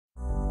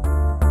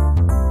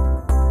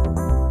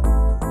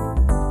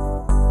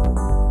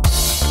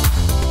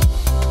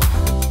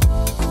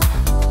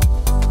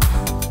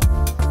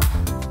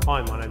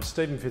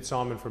Stephen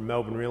Fitzsimon from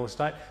Melbourne Real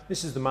Estate.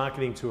 This is the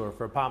marketing tour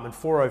for apartment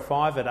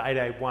 405 at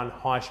 881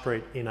 High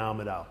Street in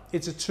Armadale.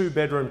 It's a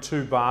 2-bedroom,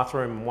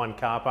 2-bathroom and 1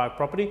 car park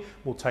property.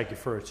 We'll take you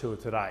for a tour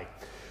today.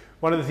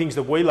 One of the things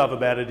that we love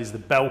about it is the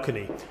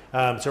balcony.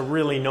 It's a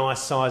really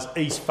nice size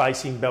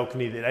east-facing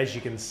balcony that, as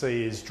you can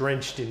see, is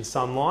drenched in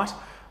sunlight.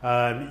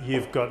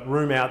 You've got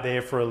room out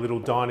there for a little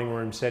dining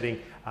room setting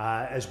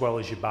as well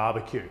as your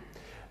barbecue.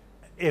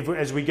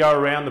 As we go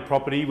around the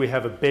property, we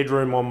have a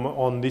bedroom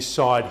on this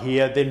side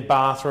here, then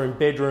bathroom,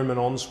 bedroom and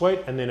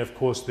ensuite, and then of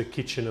course the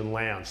kitchen and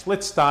lounge.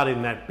 Let's start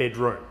in that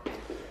bedroom.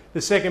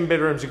 The second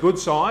bedroom's a good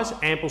size,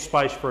 ample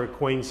space for a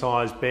queen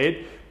size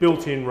bed,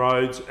 built-in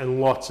roads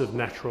and lots of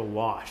natural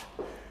light.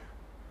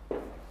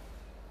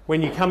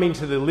 When you come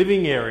into the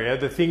living area,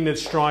 the thing that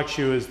strikes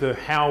you is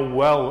how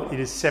well it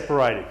is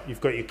separated. You've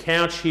got your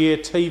couch here,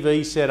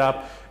 TV set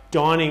up,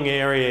 dining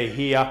area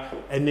here,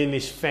 and then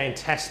this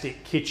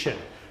fantastic kitchen.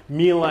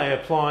 Miele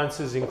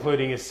appliances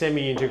including a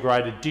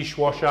semi-integrated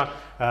dishwasher,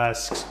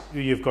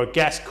 you've got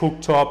gas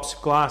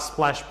cooktops, glass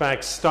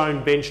splashbacks,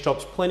 stone bench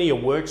tops, plenty of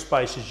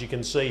workspace as you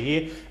can see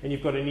here, and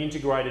you've got an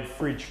integrated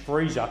fridge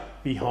freezer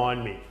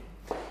behind me.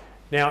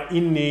 Now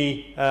in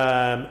the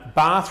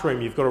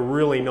bathroom you've got a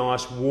really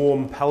nice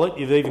warm palette,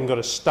 you've even got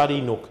a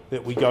study nook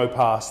that we go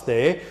past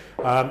there.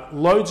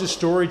 Loads of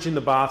storage in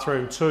the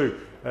bathroom too,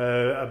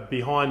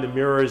 behind the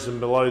mirrors and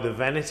below the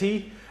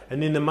vanity.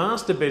 And then the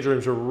master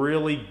bedroom's a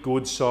really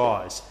good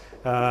size.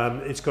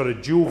 It's got a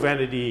dual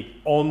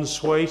vanity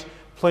ensuite,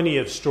 plenty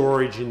of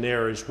storage in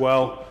there as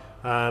well,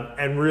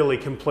 and really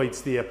completes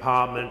the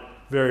apartment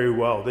very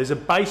well. There's a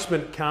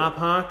basement car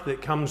park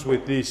that comes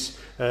with this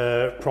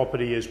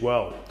property as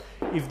well.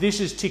 If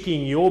this is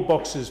ticking your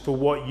boxes for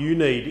what you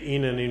need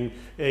in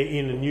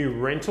a new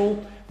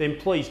rental, then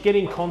please get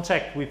in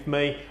contact with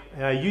me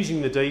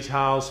using the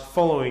details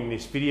following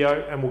this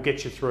video, and we'll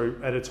get you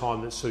through at a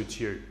time that suits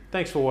you.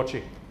 Thanks for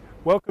watching.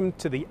 Welcome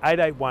to the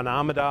 881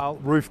 Armadale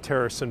Roof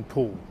Terrace and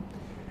Pool.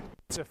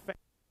 It's a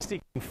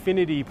fantastic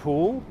infinity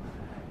pool,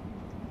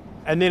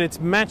 and then it's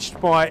matched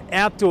by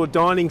outdoor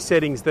dining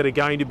settings that are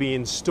going to be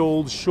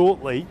installed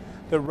shortly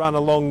that run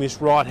along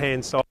this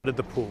right-hand side of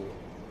the pool.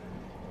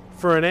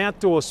 For an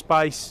outdoor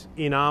space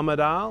in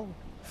Armadale,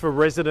 for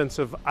residents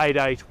of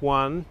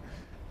 881,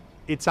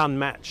 it's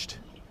unmatched,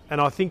 and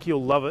I think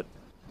you'll love it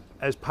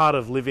as part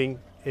of living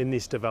in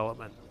this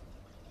development.